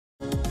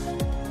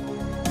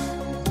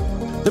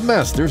The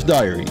Master's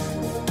Diary,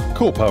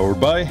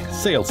 co-powered by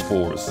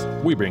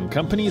Salesforce. We bring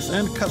companies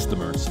and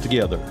customers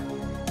together.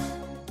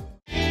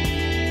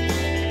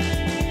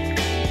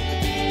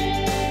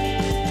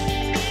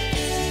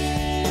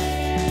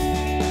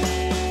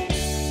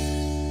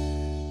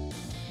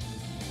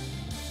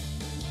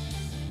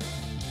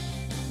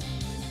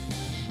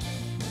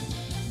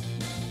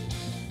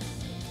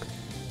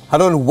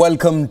 Hello and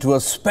welcome to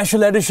a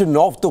special edition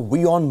of the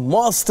WION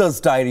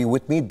Master's Diary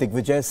with me,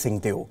 Digvijay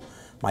Singh.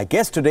 My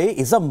guest today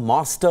is a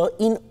master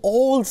in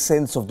all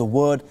sense of the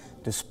word,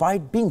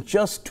 despite being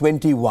just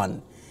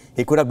 21.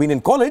 He could have been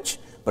in college,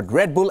 but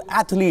Red Bull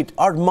athlete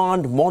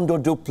Armand Mondo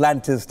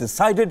Duplantis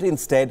decided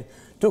instead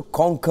to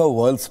conquer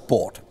world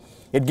sport.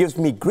 It gives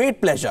me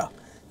great pleasure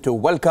to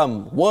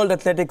welcome World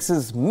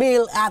Athletics'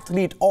 Male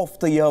Athlete of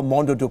the Year,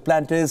 Mondo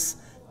Duplantis,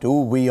 to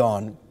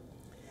WION.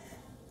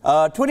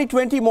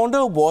 2020,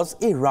 Mondo, was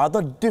a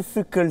rather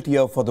difficult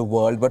year for the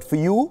world, but for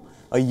you,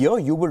 a year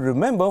you will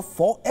remember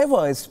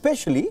forever,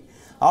 especially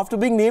after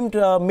being named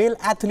Male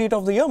Athlete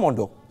of the Year,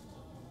 Mondo.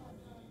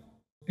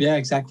 Yeah,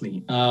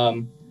 exactly.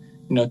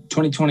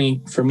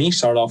 2020 for me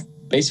started off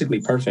basically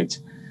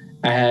perfect.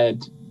 I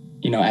had,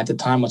 at the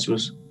time, which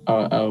was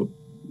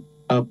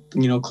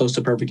close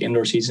to perfect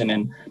indoor season,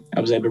 and I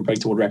was able to break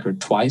the world record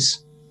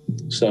twice.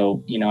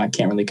 So, I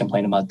can't really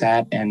complain about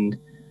that. And,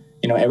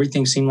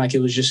 everything seemed like it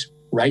was just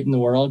right in the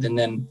world. And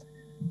then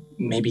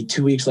maybe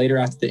 2 weeks later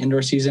after the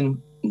indoor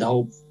season, the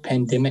whole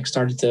pandemic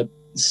started to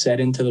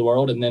set into the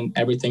world. And then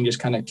everything just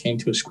kind of came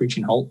to a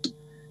screeching halt.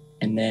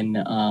 And then,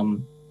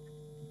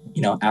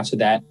 after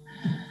that,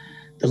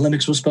 the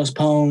Olympics was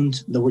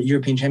postponed. The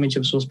European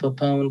Championships was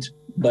postponed.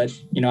 But,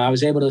 I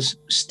was able to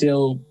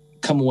still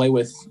come away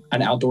with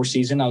an outdoor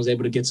season. I was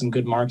able to get some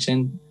good marks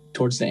in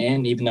towards the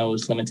end, even though it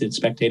was limited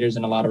spectators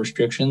and a lot of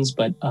restrictions.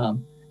 But, I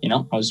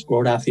was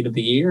World Athlete of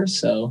the Year.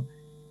 So,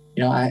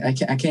 I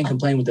can't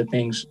complain with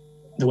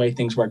the way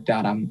things worked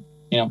out.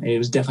 It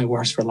was definitely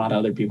worse for a lot of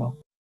other people.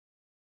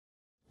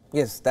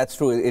 Yes, that's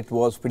true. It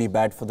was pretty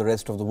bad for the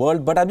rest of the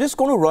world. But I'm just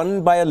going to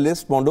run by a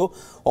list, Mondo,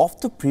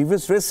 of the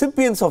previous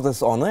recipients of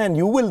this honor, and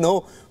you will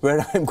know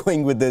where I'm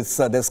going with this.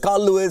 There's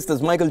Carl Lewis,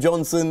 there's Michael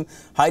Johnson,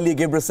 Haile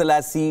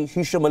Gebrselassie,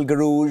 Hisham Al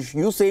Garouj,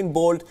 Usain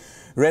Bolt,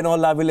 Renaud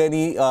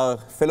Lavillenie,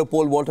 fellow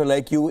pole vaulter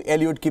like you,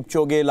 Eliud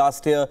Kipchoge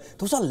last year.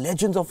 Those are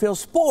legends of your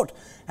sport.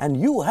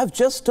 And you have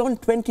just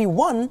turned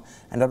 21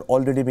 and are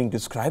already being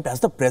described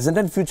as the present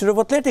and future of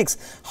athletics.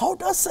 How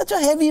does such a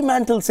heavy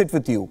mantle sit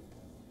with you?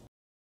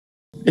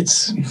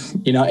 It's,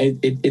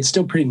 it's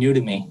still pretty new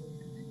to me.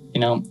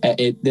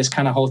 This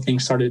kind of whole thing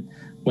started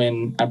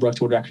when I broke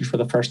the world record for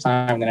the first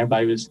time. And then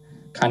everybody was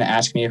kind of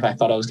asking me if I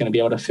thought I was going to be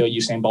able to fill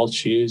Usain Bolt's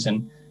shoes.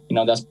 And,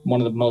 that's one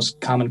of the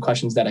most common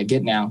questions that I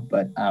get now.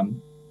 But, I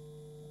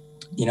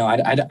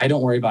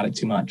don't worry about it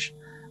too much.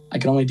 I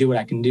can only do what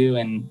I can do.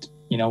 And,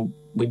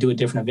 we do a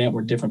different event.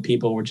 We're different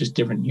people. We're just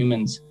different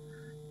humans.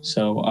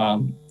 So,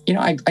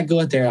 I go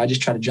out there. I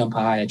just try to jump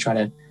high. I try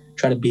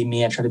to be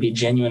me. I try to be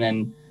genuine.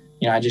 And,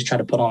 I just try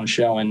to put on a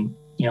show, and,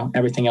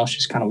 everything else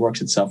just kind of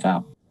works itself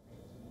out.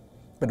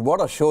 But what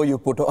a show you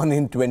put on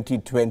in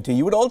 2020.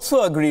 You would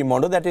also agree,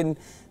 Mondo,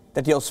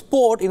 that your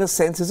sport, in a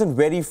sense, is in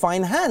very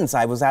fine hands.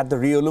 I was at the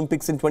Rio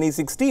Olympics in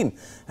 2016,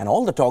 and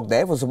all the talk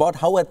there was about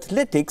how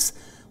athletics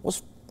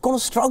was going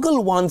to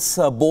struggle once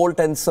Bolt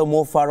and Sir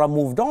Mo Farah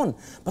moved on.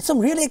 But some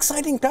really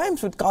exciting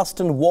times with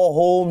Karsten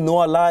Warholm,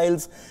 Noah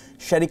Lyles,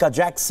 Shericka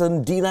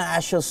Jackson, Dina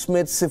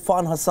Asher-Smith,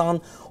 Sifan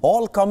Hassan,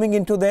 all coming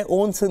into their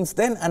own since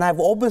then. And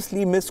I've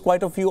obviously missed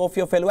quite a few of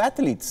your fellow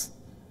athletes.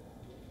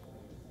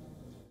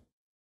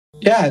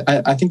 Yeah,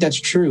 I think that's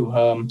true.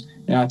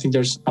 I think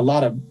there's a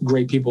lot of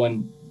great people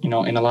in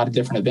a lot of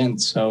different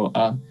events. So,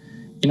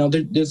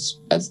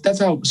 that's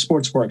how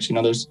sports works.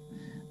 There's,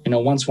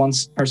 once one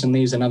person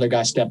leaves, another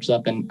guy steps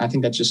up. And I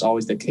think that's just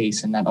always the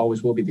case. And that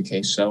always will be the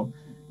case. So,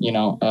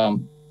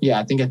 yeah,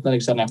 I think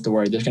athletics doesn't have to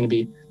worry. There's going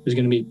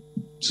to be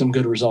some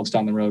good results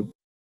down the road.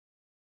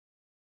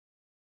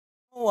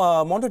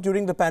 Mondo,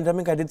 during the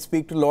pandemic, I did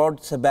speak to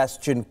Lord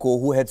Sebastian Coe,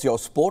 who heads your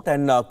sport,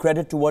 and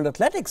credit to World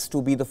Athletics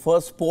to be the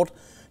first sport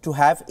to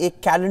have a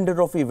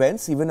calendar of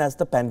events, even as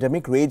the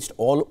pandemic raged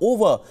all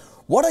over.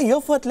 What a year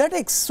for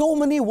athletics. So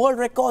many world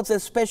records,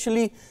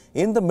 especially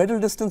in the middle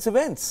distance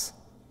events.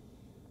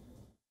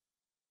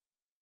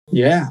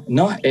 Yeah,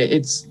 no,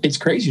 it's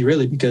crazy,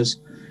 really, because,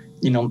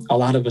 a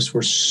lot of us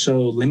were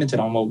so limited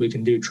on what we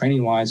can do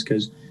training-wise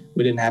because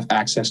we didn't have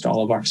access to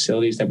all of our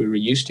facilities that we were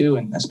used to,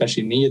 and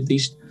especially me, at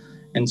least.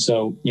 And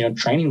so,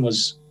 training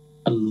was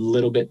a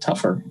little bit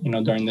tougher,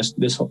 during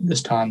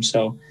this time.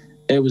 So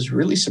it was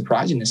really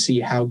surprising to see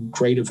how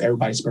great of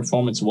everybody's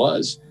performance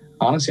was.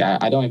 Honestly,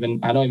 I don't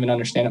even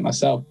understand it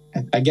myself.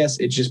 I guess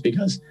it's just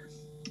because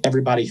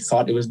everybody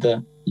thought it was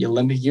the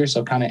Olympic year,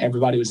 so kind of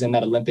everybody was in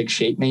that Olympic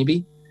shape,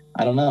 maybe.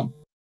 I don't know.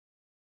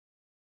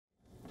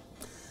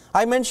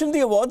 I mentioned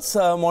the awards,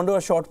 Mondo,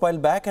 a short while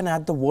back, and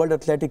at the World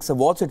Athletics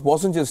Awards, it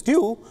wasn't just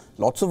you.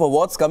 Lots of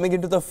awards coming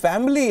into the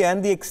family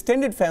and the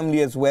extended family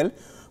as well.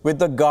 with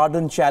the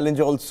Garden Challenge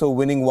also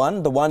winning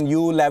one, the one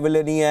you,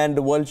 Lavillenie, and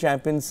world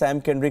champion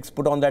Sam Kendricks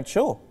put on that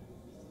show.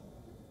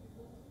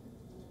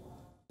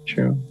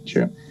 True.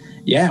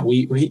 Yeah,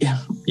 we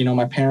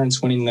my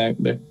parents winning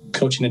the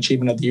Coaching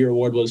Achievement of the Year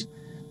award was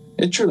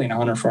truly an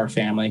honor for our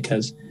family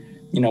because,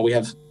 we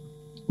have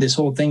this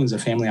whole thing is a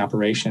family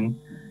operation,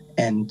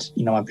 and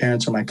my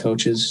parents are my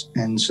coaches,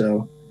 and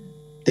so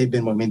they've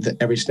been with me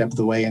every step of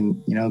the way,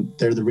 and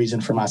they're the reason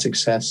for my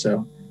success.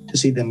 So to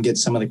see them get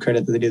some of the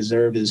credit that they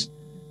deserve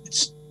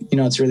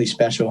it's really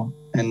special.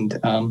 And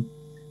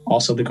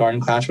also the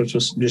Garden Clash, which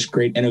was just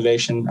great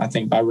innovation, I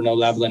think, by Renaud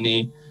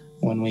Lavillenie,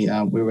 when we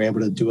were able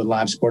to do a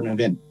live sporting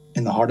event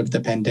in the heart of the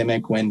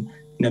pandemic when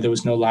there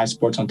was no live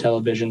sports on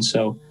television.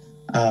 So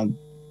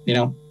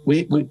we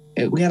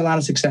had a lot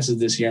of successes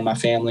this year in my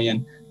family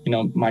and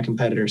my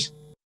competitors.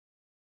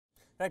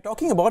 Right,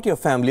 talking about your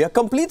family, a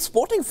complete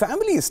sporting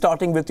family,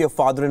 starting with your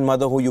father and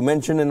mother, who you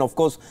mentioned, and of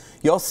course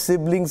your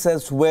siblings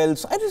as well.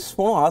 So I just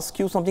want to ask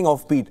you something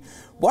offbeat.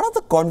 What are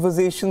the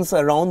conversations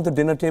around the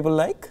dinner table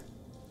like?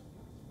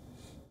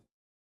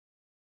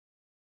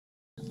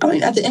 I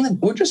mean, at the end,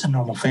 we're just a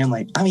normal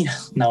family. I mean,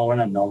 no, we're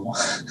not normal.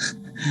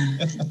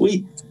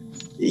 we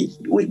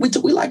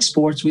like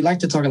sports. We like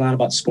to talk a lot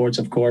about sports,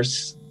 of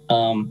course.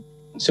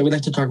 So we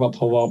like to talk about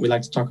pole vault. We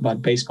like to talk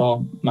about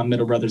baseball. My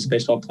middle brother's a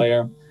baseball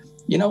player.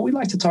 We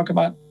like to talk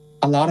about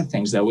a lot of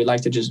things, though. We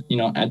like to just,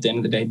 at the end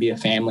of the day, be a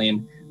family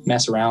and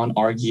mess around,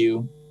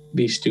 argue,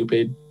 be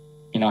stupid,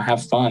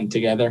 have fun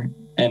together.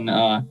 And,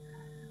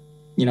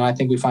 I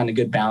think we find a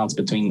good balance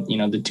between,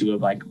 the two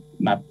of like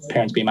my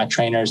parents being my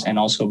trainers and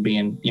also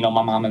being, my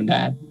mom and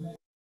dad.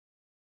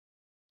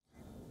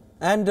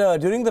 And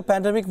during the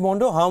pandemic,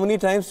 Mondo, how many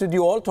times did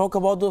you all talk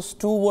about those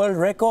 2 world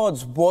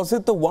records? Was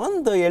it the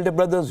one the elder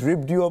brothers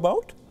ribbed you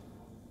about?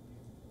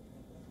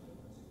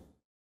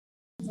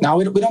 No,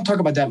 we don't talk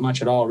about that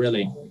much at all,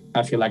 really.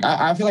 I feel like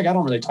I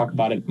don't really talk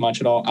about it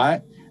much at all.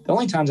 The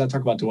only times I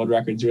talk about the world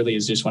records really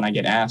is just when I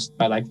get asked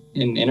by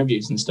in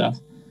interviews and stuff.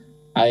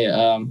 I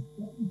don't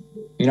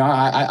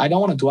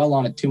want to dwell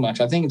on it too much.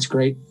 I think it's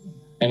great,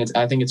 and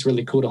I think it's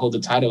really cool to hold the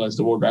title as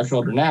the world record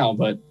holder now.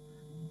 But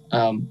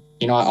I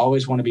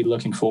always want to be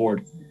looking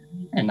forward,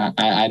 and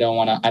I don't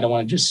want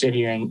to just sit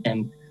here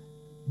and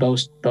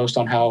boast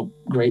on how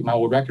great my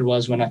world record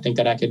was when I think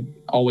that I could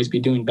always be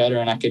doing better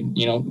and I could,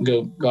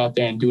 go out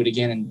there and do it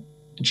again and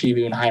achieve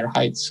even higher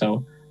heights.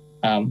 So,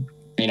 I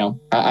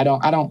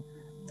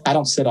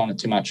don't sit on it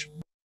too much.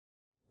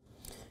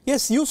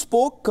 Yes, you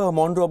spoke,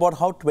 Mondo, about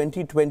how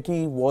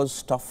 2020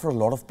 was tough for a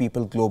lot of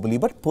people globally.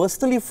 But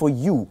personally for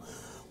you,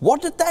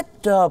 what did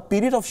that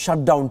period of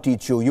shutdown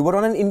teach you? You were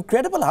on an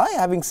incredible high,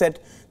 having set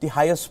the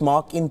highest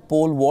mark in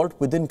pole vault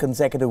within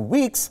consecutive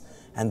weeks.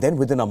 And then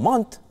within a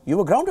month, you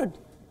were grounded.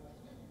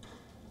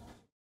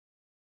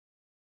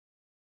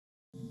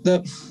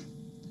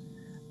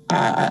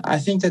 I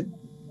think that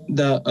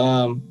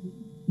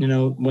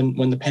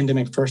when the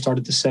pandemic first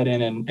started to set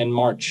in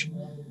March,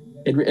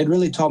 it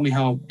really taught me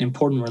how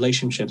important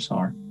relationships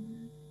are.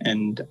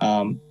 And,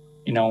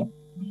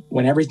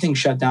 when everything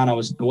shut down, I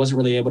wasn't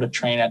really able to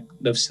train at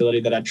the facility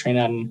that I trained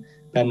at in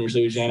Baton Rouge,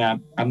 Louisiana.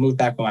 I moved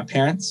back with my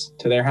parents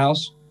to their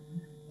house,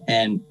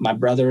 and my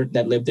brother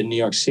that lived in New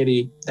York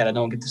City that I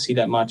don't get to see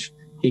that much,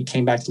 he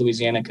came back to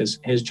Louisiana because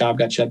his job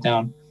got shut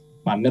down.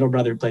 My middle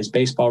brother plays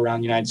baseball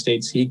around the United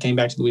States. He came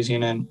back to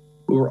Louisiana, and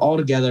we were all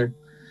together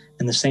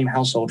in the same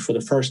household for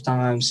the first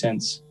time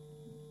since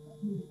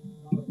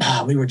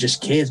we were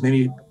just kids,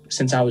 maybe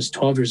since I was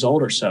 12 years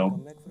old or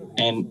so.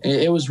 And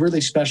it was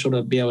really special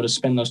to be able to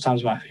spend those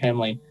times with my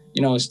family.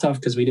 It's tough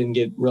because we didn't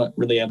get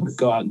really able to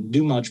go out and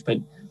do much, but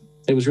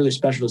it was really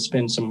special to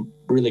spend some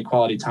really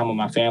quality time with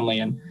my family.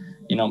 And,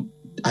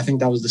 I think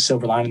that was the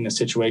silver lining in this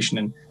situation.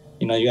 And,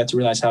 you got to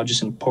realize how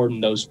just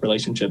important those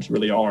relationships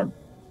really are.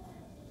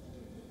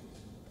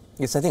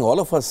 Yes, I think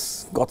all of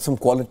us got some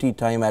quality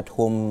time at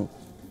home.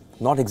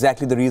 Not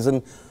exactly the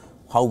reason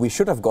how we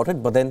should have got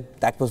it, but then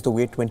that was the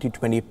way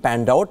 2020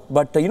 panned out.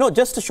 But,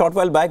 just a short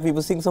while back, we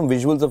were seeing some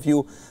visuals of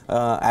you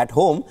at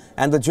home.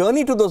 And the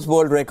journey to those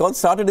world records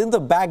started in the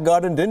back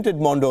garden, didn't it,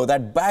 Mondo?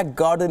 That back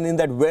garden in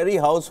that very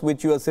house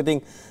which you are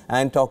sitting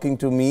and talking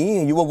to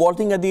me. You were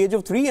vaulting at the age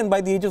of 3, and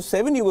by the age of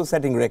 7, you were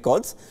setting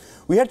records.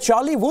 We had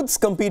Charlie Woods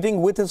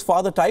competing with his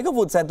father, Tiger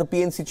Woods, at the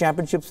PNC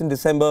Championships in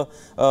December,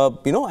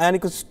 and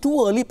it was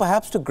too early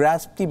perhaps to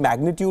grasp the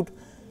magnitude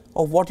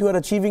of what you are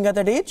achieving at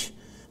that age.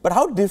 But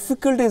how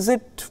difficult is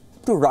it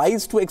to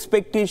rise to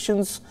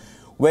expectations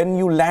when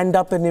you land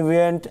up an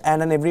event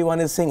and then everyone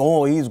is saying,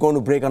 oh, he's going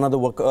to break another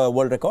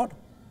world record?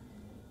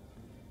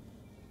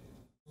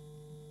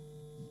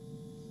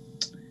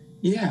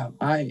 Yeah,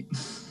 I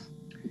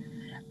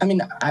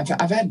mean, I've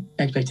had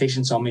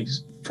expectations on me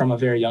from a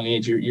very young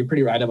age. You're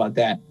pretty right about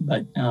that.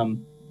 But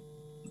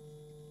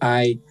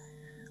I've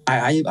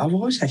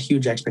always had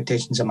huge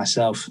expectations of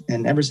myself.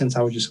 And ever since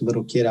I was just a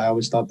little kid, I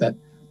always thought that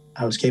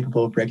I was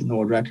capable of breaking the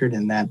world record,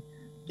 and that,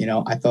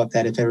 I thought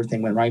that if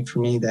everything went right for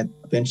me, that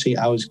eventually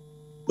I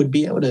would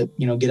be able to,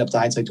 get up to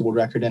heights like the world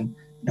record and,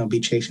 be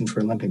chasing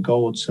for Olympic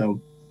gold. So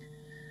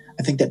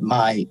I think that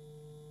my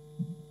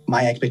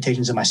my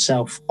expectations of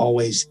myself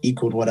always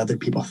equaled what other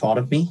people thought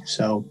of me.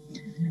 So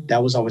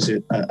that was always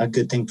a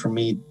good thing for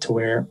me, to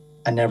where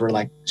I never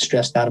like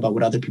stressed out about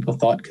what other people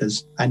thought,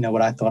 because I know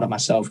what I thought of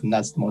myself, and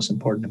that's the most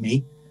important to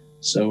me.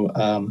 So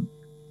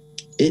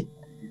it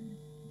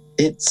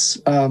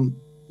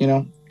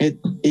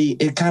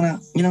kind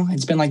of,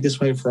 it's been like this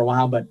way for a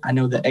while, but I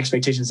know the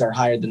expectations are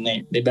higher than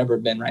they've ever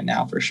been right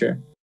now, for sure.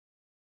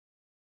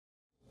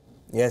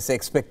 Yes,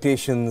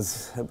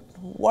 expectations.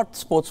 What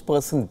sports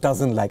person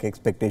doesn't like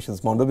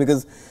expectations, Mondo?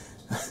 Because,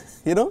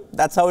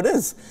 that's how it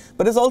is.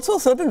 But there's also a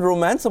certain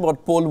romance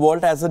about pole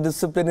vault as a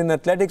discipline in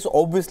athletics,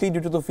 obviously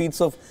due to the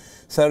feats of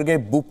Sergei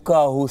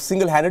Bubka, who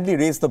single-handedly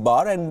raised the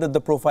bar and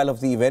the profile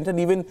of the event, and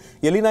even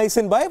Yelena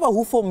Isinbayeva,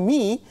 who for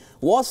me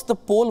was the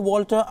pole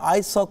vaulter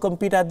I saw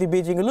compete at the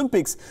Beijing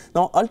Olympics.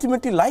 Now,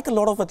 ultimately, like a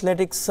lot of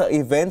athletics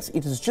events,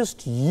 it is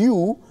just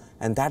you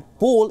and that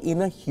pole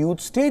in a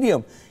huge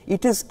stadium.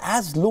 It is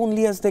as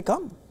lonely as they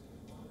come.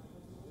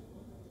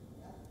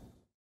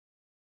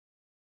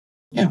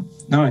 Yeah,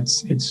 no,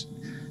 it's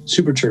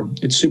super true.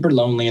 It's super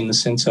lonely in the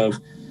sense of,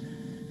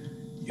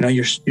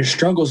 your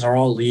struggles are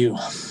all you.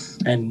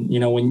 And,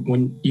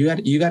 when you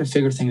got to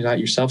figure things out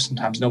yourself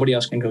sometimes. Nobody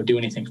else can go do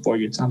anything for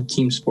you. It's not a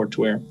team sport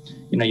to where,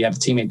 you have a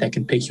teammate that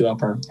can pick you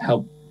up or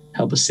help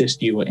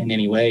assist you in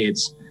any way.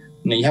 It's,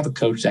 you have a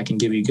coach that can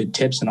give you good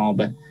tips and all,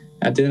 but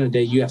at the end of the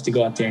day, you have to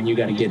go out there and you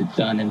got to get it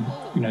done. And,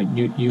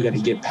 you got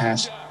to get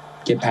past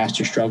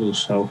your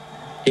struggles. So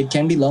it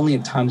can be lonely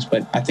at times,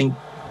 but I think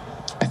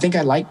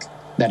I like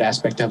that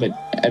aspect of it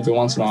every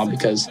once in a while,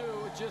 because,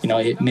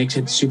 it makes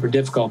it super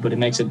difficult, but it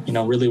makes it,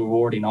 really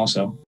rewarding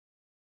also.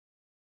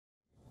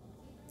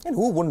 And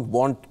who wouldn't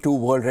want 2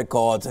 world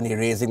records and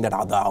erasing that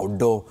other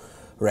outdoor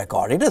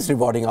record? It is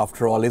rewarding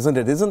after all, isn't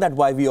it? Isn't that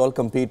why we all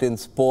compete in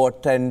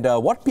sport? And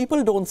what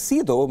people don't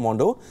see though,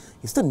 Mondo,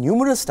 is the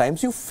numerous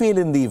times you fail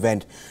in the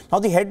event. Now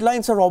the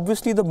headlines are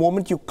obviously the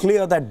moment you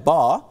clear that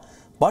bar,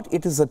 but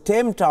it is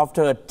attempt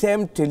after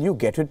attempt till you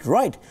get it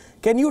right.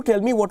 Can you tell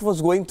me what was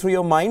going through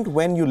your mind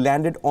when you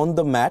landed on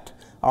the mat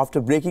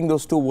after breaking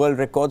those 2 world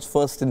records,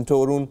 first in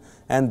Torun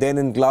and then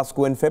in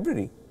Glasgow in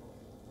February?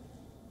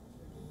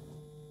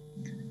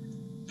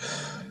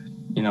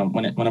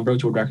 When I broke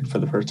the world record for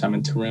the first time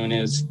in Torun,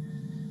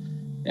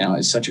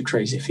 it's such a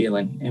crazy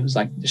feeling. It was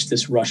like just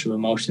this rush of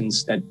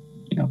emotions that,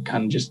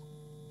 kind of just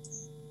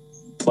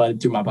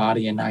flooded through my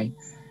body. And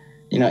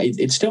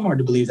it's still hard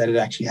to believe that it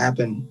actually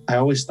happened. I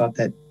always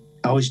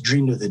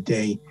dreamed of the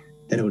day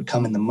that it would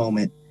come in the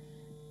moment.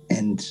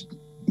 And,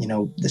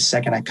 the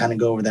second I kind of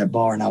go over that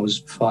bar and I was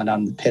falling down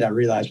in the pit, I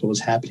realized what was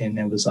happening. And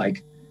it was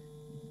like,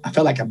 I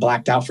felt like I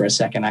blacked out for a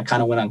second. I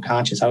kind of went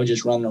unconscious. I was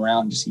just running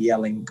around, just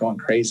yelling, going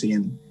crazy.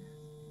 And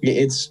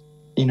it's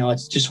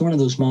just one of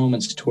those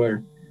moments to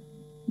where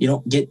you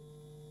don't get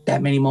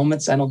that many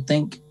moments, I don't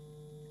think,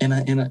 in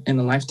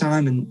a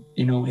lifetime. And,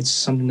 it's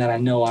something that I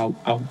know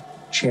I'll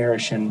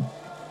cherish, and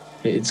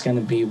it's going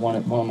to be one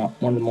of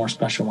the more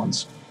special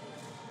ones.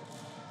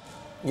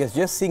 Yes,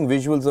 just seeing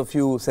visuals of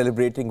you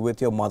celebrating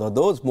with your mother,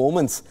 those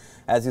moments,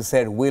 as you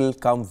said, will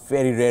come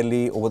very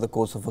rarely over the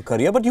course of a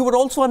career. But you were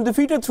also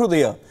undefeated through the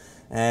year.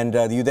 And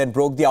you then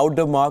broke the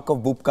outdoor mark of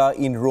Bubka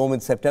in Rome in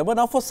September.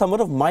 Now, for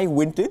someone of my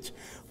vintage,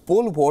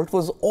 pole vault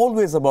was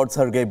always about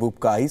Sergei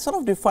Bubka. He sort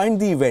of defined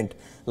the event,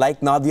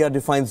 like Nadia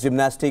defines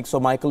gymnastics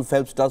or Michael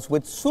Phelps does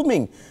with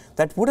swimming.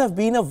 That would have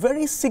been a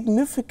very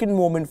significant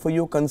moment for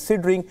you,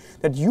 considering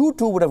that you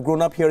too would have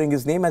grown up hearing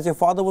his name as your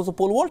father was a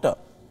pole vaulter.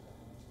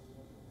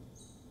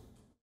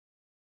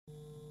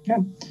 Yeah.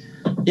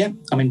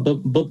 I mean,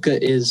 Bubka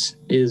is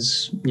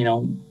it's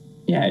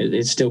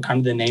still kind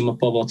of the name of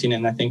pole vaulting,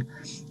 and I think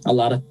a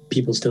lot of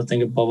people still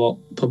think of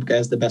Bubka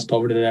as the best pole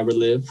vaulter to ever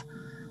live.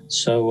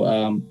 So,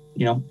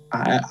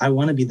 I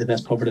want to be the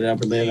best pole vaulter to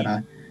ever live, and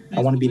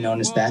I want to be known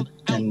as that.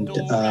 And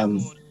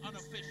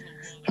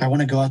I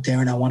want to go out there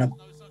and I want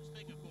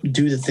to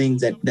do the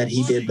things that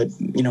he did, but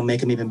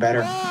make him even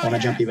better. I want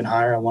to jump even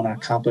higher. I want to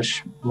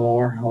accomplish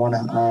more. I want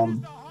to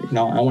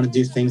I want to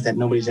do things that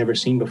nobody's ever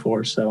seen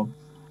before. So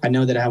I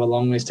know that I have a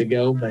long ways to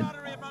go, but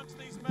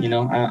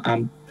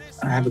I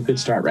have a good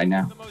start right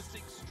now.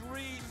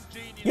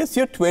 Yes,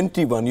 you're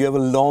 21. You have a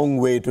long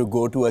way to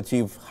go to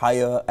achieve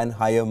higher and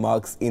higher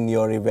marks in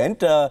your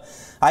event.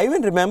 I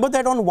even remember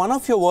that on one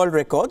of your world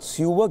records,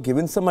 you were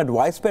given some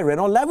advice by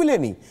Renaud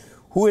Lavillenie,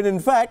 who had in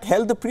fact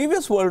held the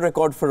previous world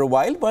record for a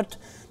while. But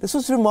this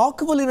was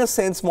remarkable in a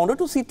sense, Mondo,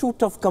 to see 2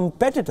 tough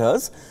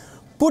competitors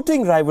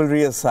putting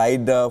rivalry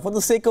aside for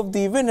the sake of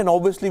the event. And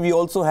obviously, we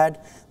also had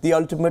the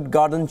Ultimate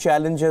Garden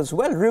Challenge as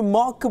well.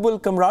 Remarkable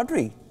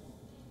camaraderie.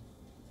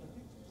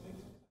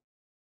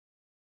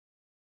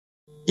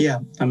 Yeah,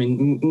 I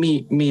mean,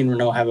 me and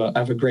Renaud have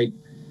a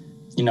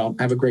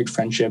great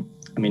friendship.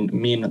 I mean,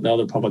 me and the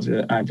other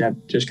public, I've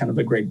had just kind of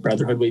a great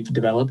brotherhood we've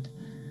developed.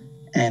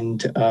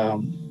 And,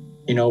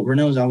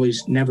 Renaud's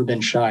always never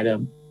been shy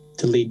to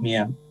lead me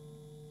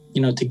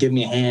to give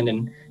me a hand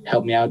and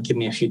help me out, give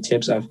me a few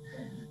tips.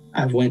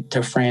 I've went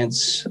to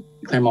France,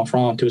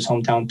 Clermont-Ferrand, to his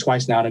hometown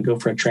twice now to go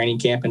for a training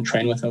camp and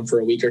train with him for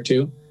a week or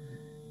two.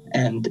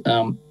 And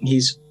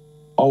he's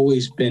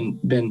always been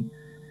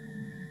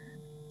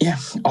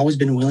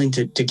willing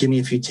to give me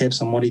a few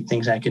tips on what he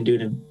thinks I can do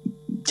to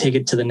take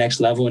it to the next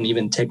level and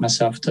even take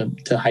myself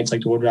to heights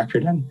like the world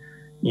record. And,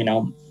 you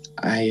know,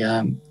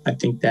 I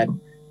think that,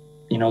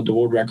 you know, the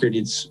world record,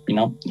 it's, you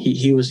know,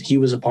 he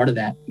was a part of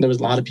that. There was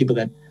a lot of people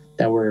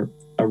that were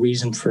a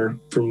reason for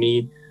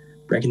me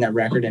breaking that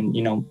record and,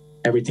 you know,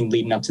 everything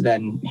leading up to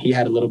that. And he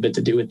had a little bit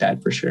to do with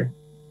that for sure.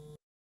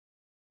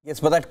 Yes,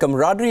 but that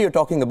camaraderie you're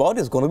talking about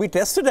is going to be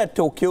tested at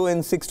Tokyo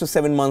in 6 to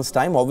 7 months'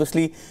 time.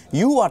 Obviously,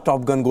 you are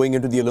top gun going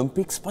into the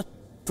Olympics, but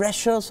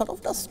pressure sort of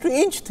does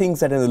strange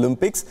things at an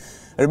Olympics.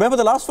 Remember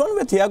the last one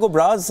where Thiago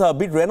Braz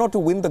beat Renault to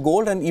win the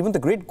gold, and even the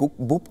great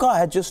Bubka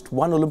had just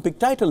one Olympic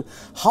title.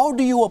 How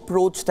do you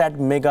approach that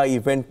mega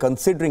event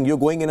considering you're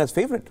going in as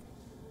favorite?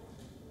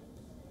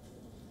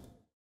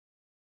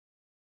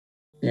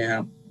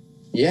 Yeah.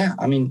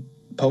 I mean,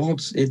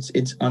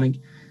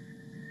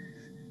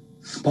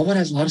 Polo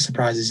has a lot of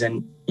surprises,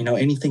 and, you know,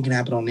 anything can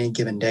happen on any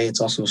given day.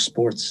 It's also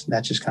sports.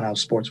 That's just kind of how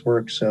sports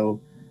work.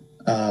 So,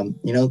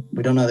 you know,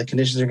 we don't know how the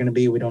conditions are going to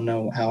be. We don't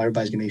know how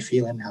everybody's going to be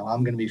feeling, how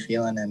I'm going to be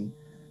feeling. And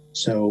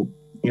so,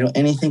 you know,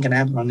 anything can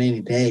happen on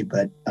any day.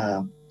 But,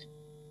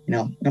 you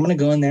know, I'm going to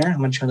go in there. I'm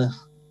going to try to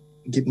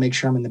make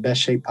sure I'm in the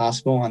best shape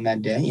possible on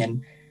that day.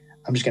 And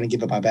I'm just going to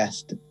give it my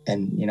best.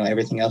 And, you know,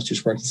 everything else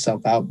just works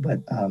itself out. But,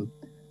 you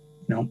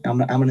know, I'm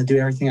going to do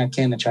everything I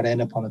can to try to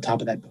end up on the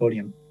top of that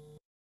podium.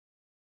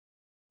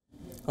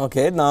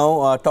 Okay,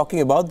 now talking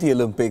about the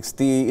Olympics,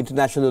 the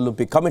International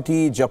Olympic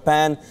Committee,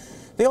 Japan,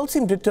 they all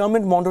seem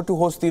determined, Mondo, to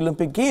host the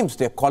Olympic Games.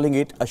 They're calling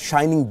it a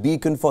shining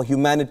beacon for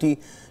humanity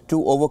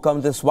to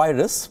overcome this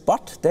virus,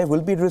 but there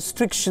will be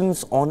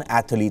restrictions on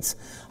athletes.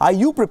 Are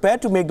you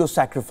prepared to make those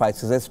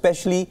sacrifices,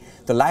 especially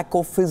the lack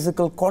of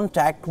physical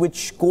contact,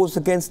 which goes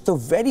against the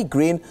very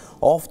grain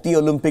of the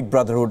Olympic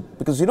Brotherhood?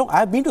 Because, you know,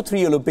 I've been to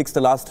 3 Olympics,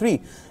 the last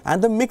 3,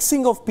 and the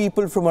mixing of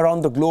people from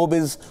around the globe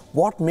is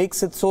what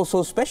makes it so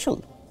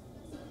special.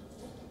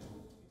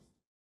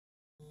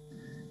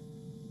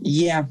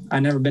 Yeah,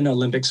 I've never been to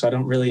Olympics, so I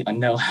don't really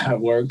know how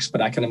it works,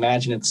 but I can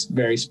imagine it's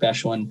very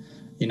special. And,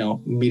 you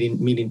know,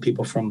 meeting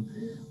people from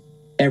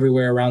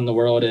everywhere around the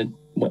world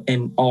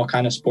in all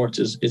kind of sports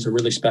is a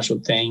really special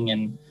thing.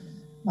 And,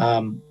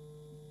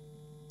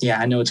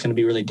 yeah, I know it's going to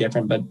be really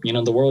different, but, you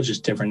know, the world's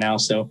just different now.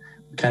 So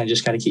we kind of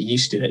just got to get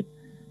used to it.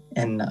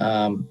 And,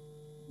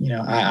 you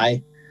know,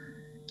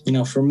 you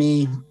know, for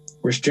me,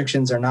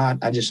 restrictions or not,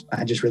 I just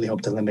really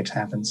hope the Olympics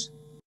happens.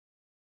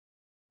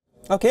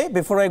 Okay,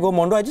 before I go,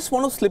 Mondo, I just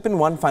want to slip in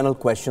one final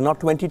question. Now,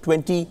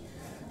 2020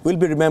 will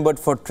be remembered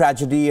for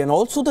tragedy and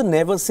also the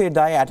never say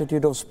die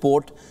attitude of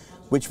sport,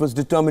 which was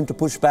determined to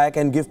push back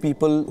and give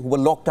people who were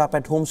locked up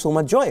at home so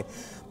much joy.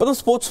 But the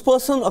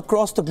sportsperson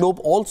across the globe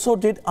also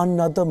did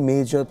another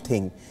major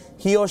thing.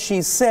 He or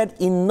she said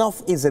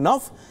enough is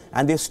enough,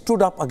 and they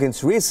stood up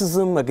against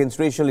racism, against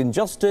racial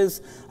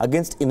injustice,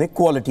 against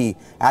inequality.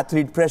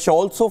 Athlete pressure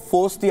also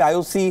forced the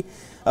IOC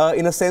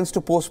in a sense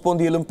to postpone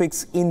the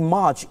Olympics in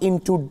March. In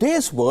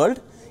today's world,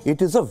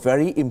 it is a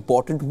very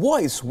important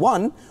voice,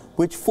 one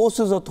which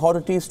forces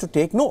authorities to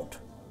take note.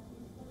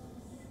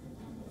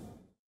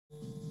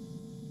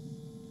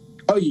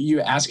 Oh, you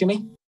asking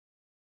me?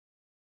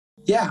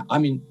 Yeah, I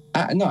mean,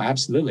 no,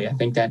 absolutely. I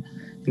think that,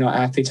 you know,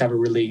 athletes have a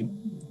really,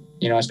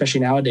 you know,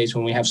 especially nowadays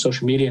when we have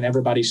social media and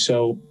everybody's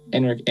so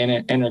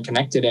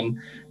interconnected and,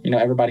 you know,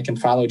 everybody can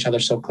follow each other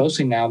so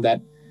closely now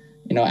that,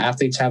 you know,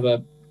 athletes have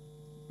a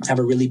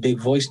really big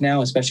voice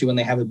now, especially when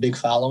they have a big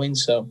following.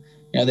 So,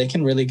 you know, they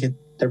can really get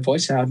their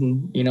voice out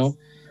and, you know,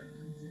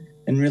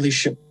 and really,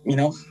 you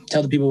know,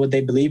 tell the people what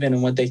they believe in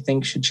and what they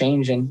think should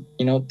change. And,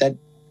 you know, that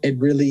it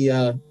really,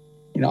 you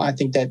know, I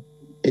think that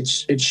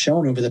it's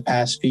shown over the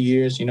past few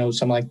years, you know,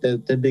 some like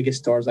the biggest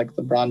stars like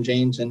LeBron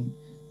James and,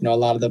 you know, a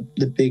lot of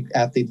the big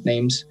athlete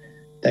names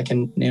that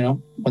can, you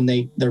know, when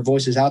their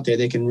voice is out there,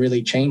 they can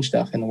really change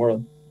stuff in the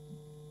world.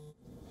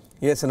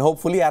 Yes, and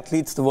hopefully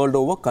athletes the world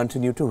over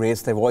continue to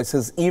raise their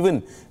voices,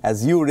 even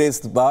as you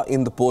raised the bar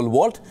in the pole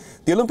vault.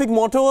 The Olympic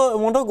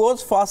motto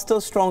goes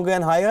faster, stronger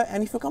and higher.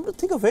 And if you come to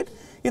think of it,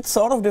 it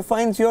sort of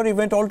defines your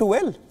event all too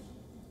well.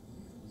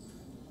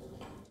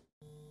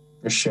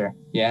 For sure.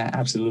 Yeah,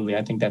 absolutely.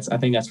 I think that's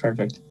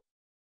perfect.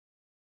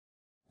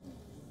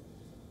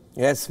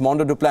 Yes,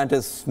 Mondo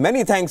Duplantis,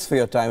 many thanks for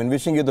your time and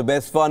wishing you the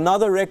best for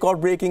another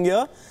record-breaking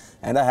year.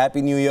 And a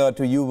happy new year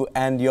to you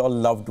and your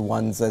loved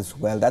ones as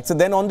well. That's it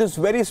then on this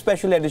very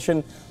special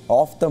edition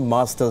of the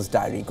Masters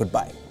Diary.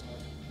 Goodbye.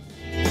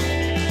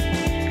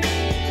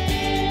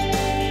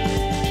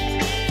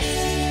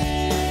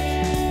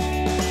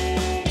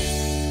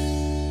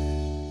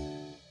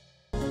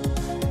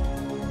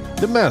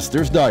 The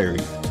Masters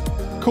Diary,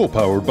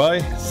 co-powered by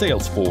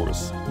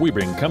Salesforce. We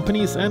bring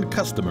companies and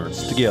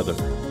customers together.